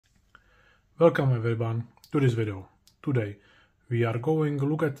Welcome everyone to this video. Today we are going to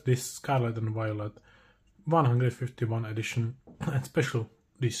look at this Scarlet and Violet 151 edition and special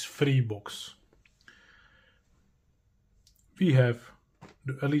this free box. We have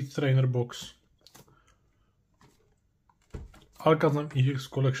the Elite Trainer box, Alakazam EX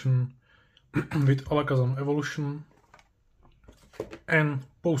collection with Alakazam Evolution and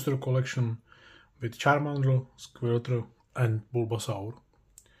poster collection with Charmander, Squirtle and Bulbasaur.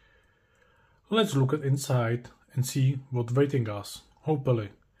 Let's look at inside and see what's waiting us. Hopefully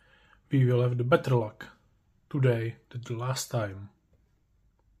we will have the better luck today than the last time.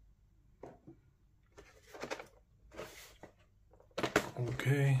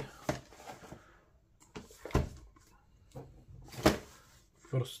 Okay.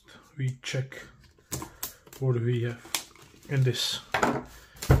 First we check what we have in this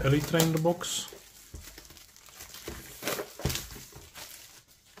Elite Trainer box.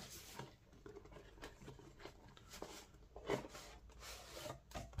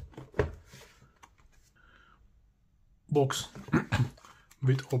 Box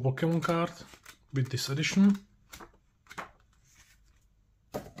with all Pokemon card with this edition.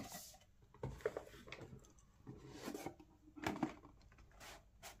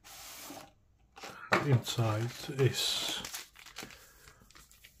 Inside is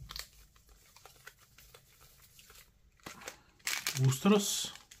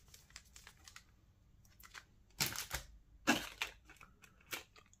boosters,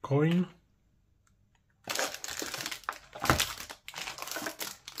 coin,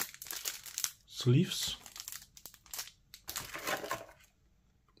 sleeves,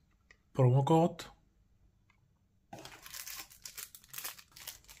 promo code.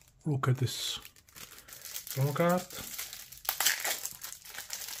 Look at this promo card.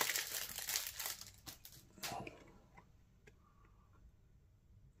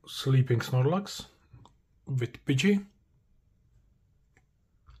 Sleeping Snorlax with Pidgey.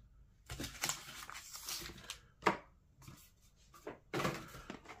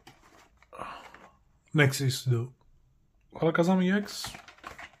 Next is the Alakazam EX.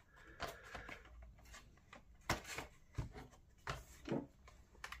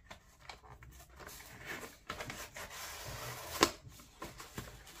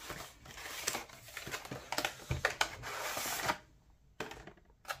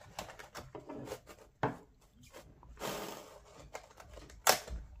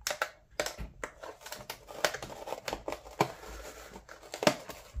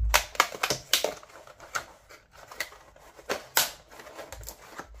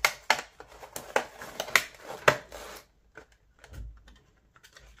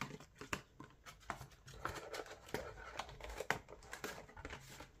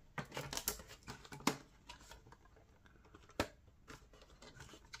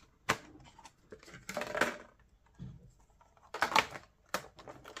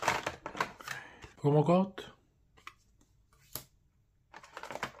 Promo code.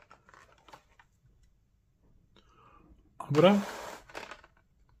 Abra.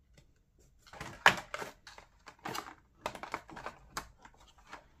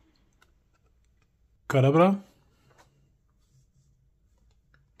 Kadabra.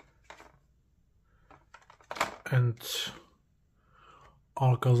 And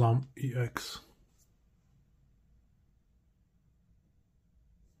Alakazam EX.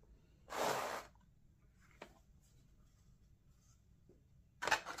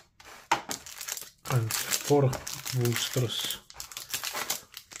 And 4 boosters.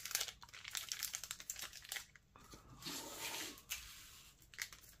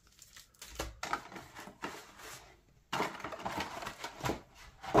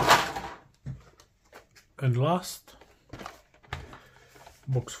 And last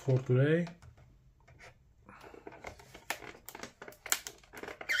box for today.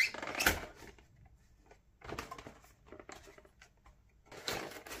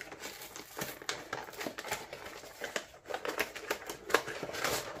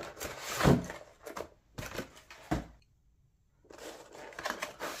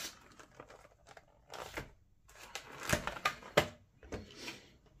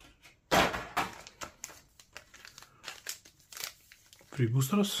 Three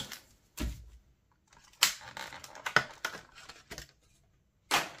boosters.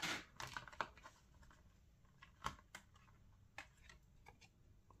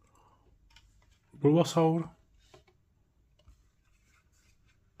 Bulbasaur.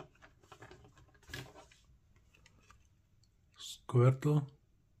 Squirtle.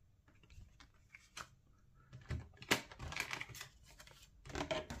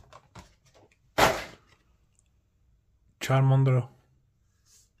 Charmander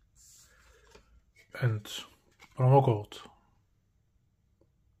and promo code.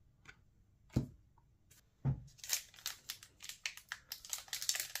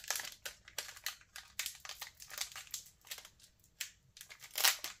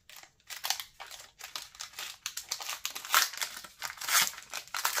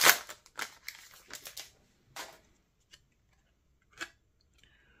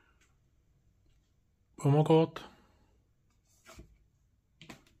 Promo code.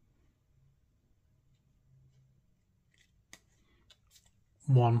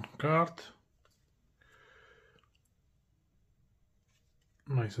 One card.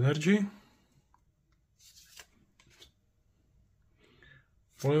 Nice energy.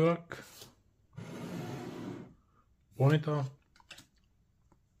 Poliwag. Bonita.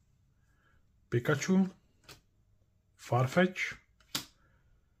 Pikachu. Farfetch.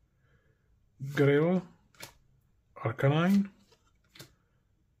 Gravel. Arcanine.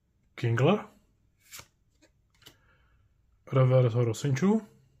 Kingler. Reverso Sinchu.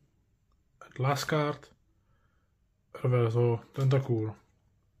 And last card. Reverso Tentacool.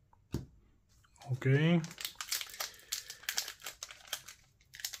 Okay.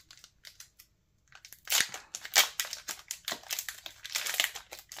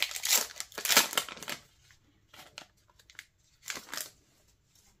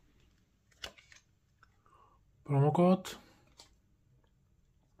 Promo code.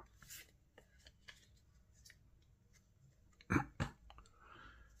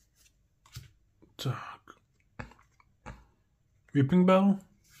 Tak. Whipping Bell.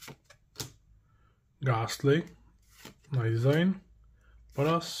 Ghastly. Nice design.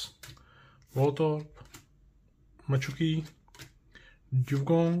 Paras. Voltorb. Machuki.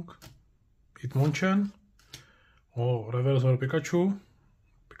 Dugong. Hitmonchan. Oh, Reverse Pikachu.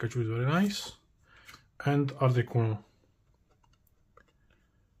 Pikachu is very nice. And Articuno.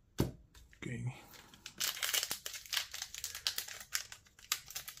 Okay.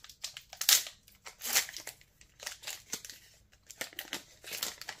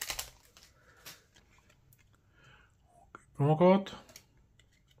 Promo code.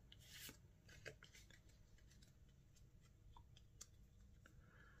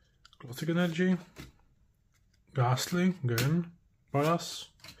 Classic Energy. Ghastly, again. Paras.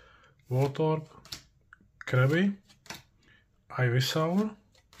 Voltorb. Krabby. Ivysaur.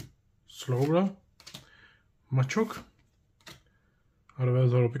 Slowbro. Machuk.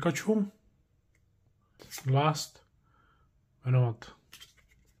 Reverse Pikachu. Last. Venonat.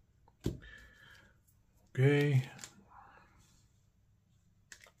 Okay.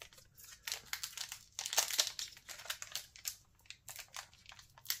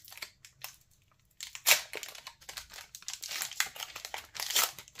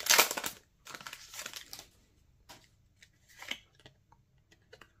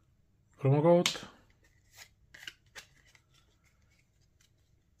 Promo code.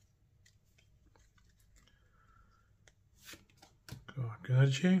 Tak,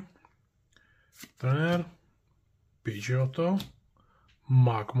 Energy. Trainer. Pidgeotto.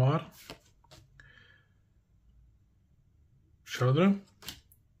 Magmar. Shudder.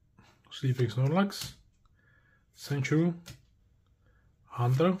 Sleeping Snorlax. Senchu.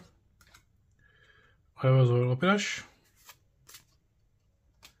 Hunter. Reverse Lapirash.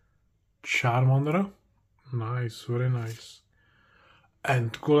 Charmander. Nice, very nice.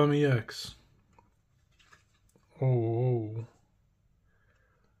 And Golem EX. Oh.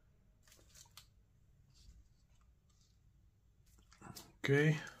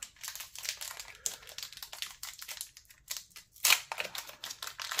 Okay.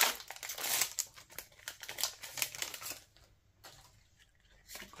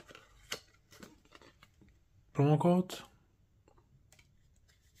 Promo code.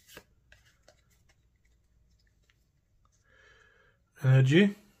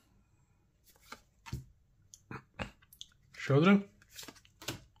 Energy. Shoulder.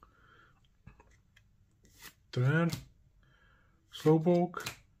 Trainer. Slowpoke.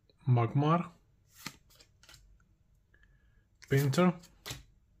 Magmar. Painter.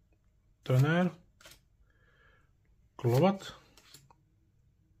 Trainer. Klobat.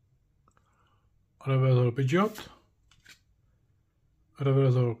 Reverse Pidgeot.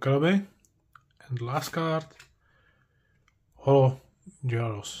 Reverse Krabby. And last card. Holo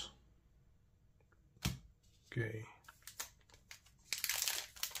Gyarados. Okay.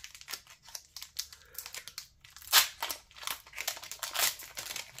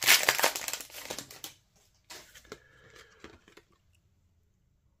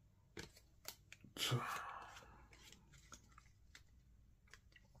 So.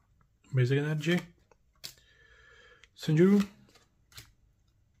 Basic Energy. Sinjuru.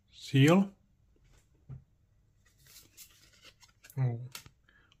 Seal.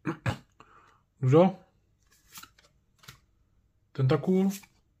 Ludo, Tentacool,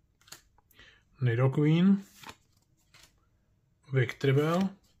 Nidoqueen, Victreebel,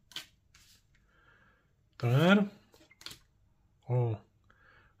 Trainer,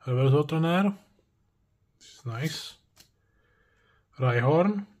 Reverso Trainer, this is nice,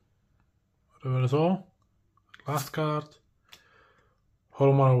 Rhyhorn, Reverso, last card,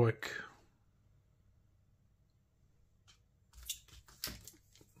 Holomarowak.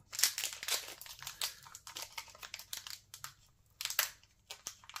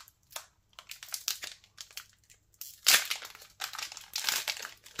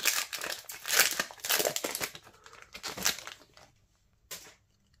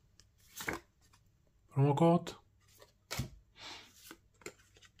 Promo code.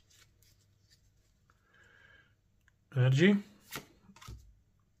 Energy.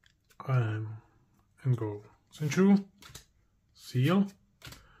 And go. Senchu. Seal.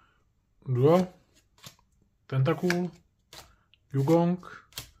 Duo. Tentacool. Dugong.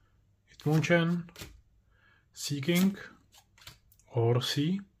 Hitmonchan. Seeking. Or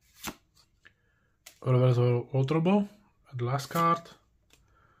Sea. Reverso Ultrobo. And last card.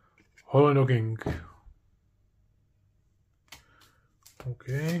 Holodogging.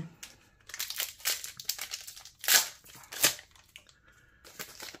 Okay.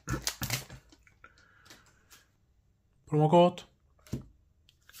 Promo code.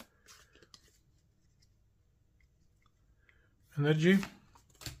 Energy.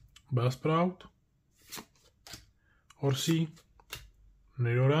 Bellsprout. Horsey.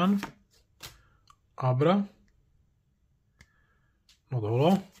 Nidoran. Abra. Not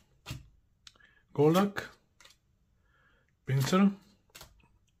holo. Golduck. Pinsir.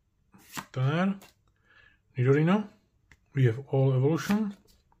 Trainer, Nidorino, we have all evolution,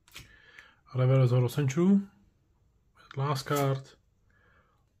 Reverso Senchu, last card,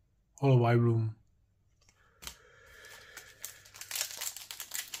 Holo Vibloom.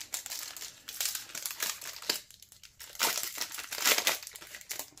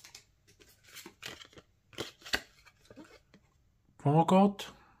 Promo code.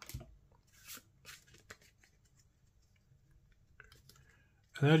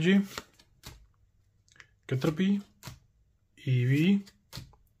 Energy. Caterpie, Eevee,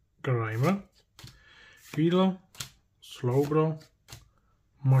 Grimer, Weedle, Slowbro,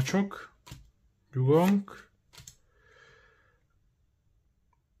 Machop, Dugong,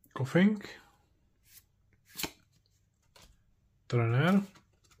 Koffing, Trainer,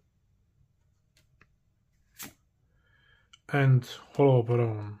 and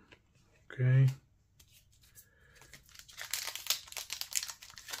Holoperon. Okay.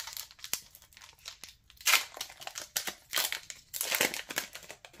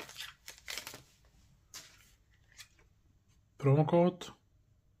 Promo code.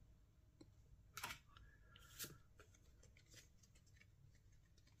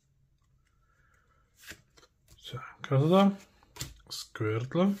 Krasota,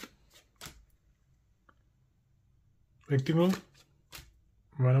 Squirtle, Rectangle,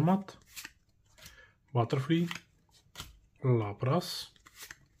 Venomoth, Butterfree, Lapras,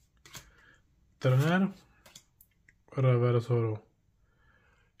 Trainer, Reverso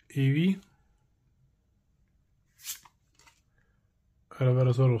Eevee,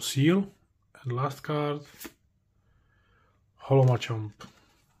 Reverso Seal, and last card, Holomachomp.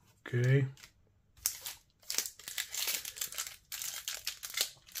 Okay.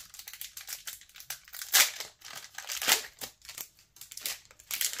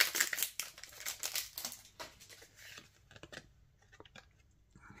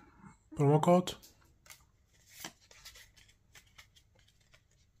 Promo code.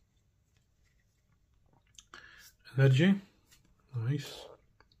 Energy. Nice.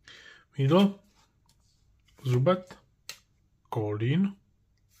 Weedle. Zubat. Coldeen.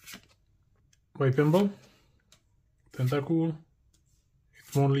 Weaponball. Tentacool.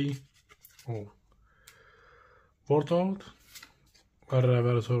 Hitmonlee. Wartortle.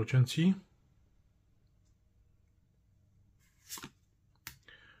 Reverso Chansey.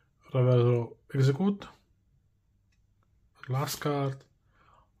 Reverso Execute. Last card,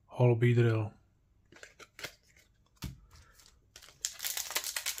 Holo Beedrill.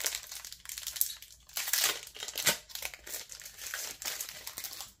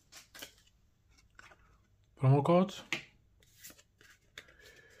 Promo code.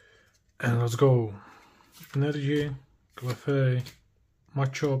 And let's go. Energy, Clefairy,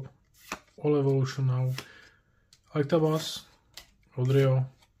 Machop, all evolution now. Electabuzz, Rodrio,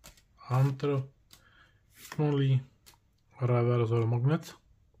 Hunter, Hitmonlee, Reverso Magnet,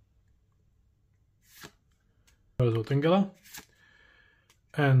 Reverso Tangela,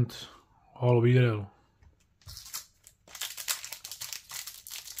 and Holo Vidril.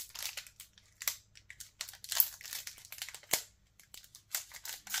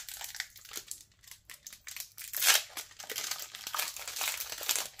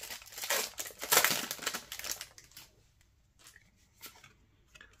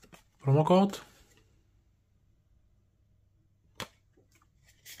 Promo code.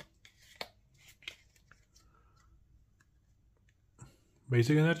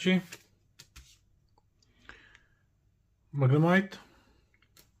 Basic Energy. Magnemite.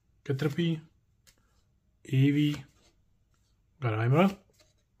 Caterpie. Eevee. Grimer.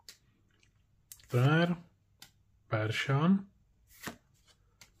 Trainer. Persian.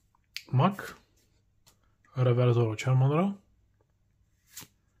 Mach. Reverse Charmander.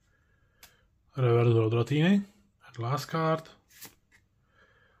 Reverse Dratini, and last card,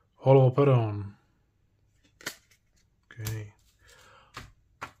 Holo Peron. Okay.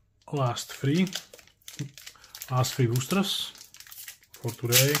 Last three boosters for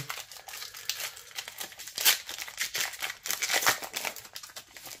today.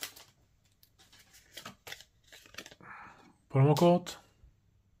 Promo code.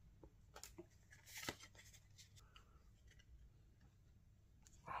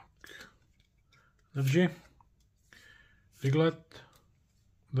 Energy, Diglett,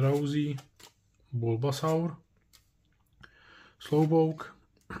 Drowsy, Bulbasaur, Slowpoke,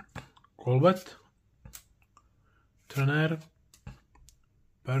 Golbat, Trainer,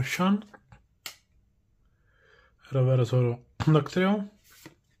 Persian, Reverse Dactyl,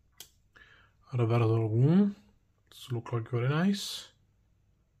 Reverse Woon. This look like very nice.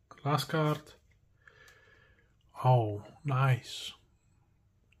 Last card. Oh, nice.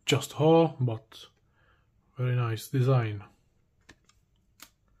 Just holo, but very nice design.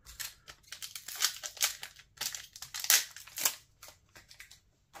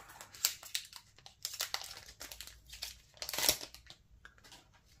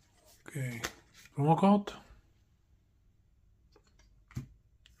 Okay, promo code.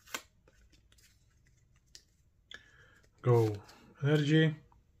 Go Energy,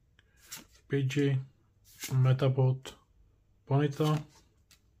 Pidgey, Metapod, Ponyta,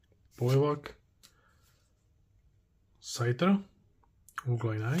 Poivak, Scyther, look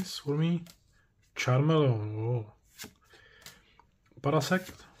like nice for me, Charmeleon, oh.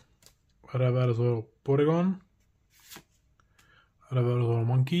 Parasect, Reverse Porygon, Reverse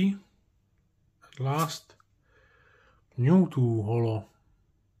Monkey, at last, Mewtwo holo.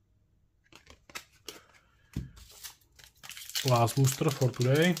 Last booster for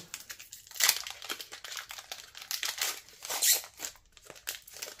today.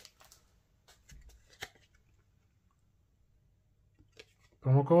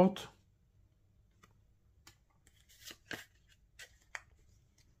 Promo code.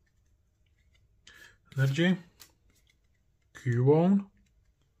 Energy. Cubone.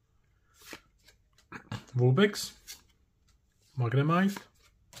 Vulpix. Magnemite.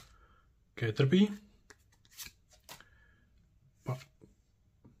 Caterpie.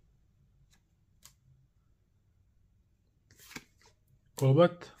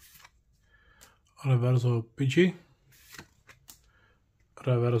 Golbat. Reverse Pidgey.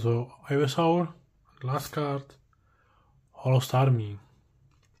 Reverse Ivysaur, last card, Holo Starmie.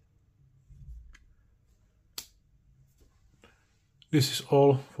 This is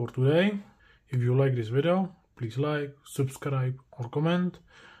all for today. If you like this video, please like, subscribe or comment,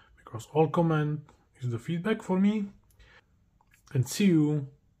 because all comment is the feedback for me. And see you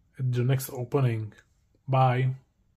at the next opening. Bye.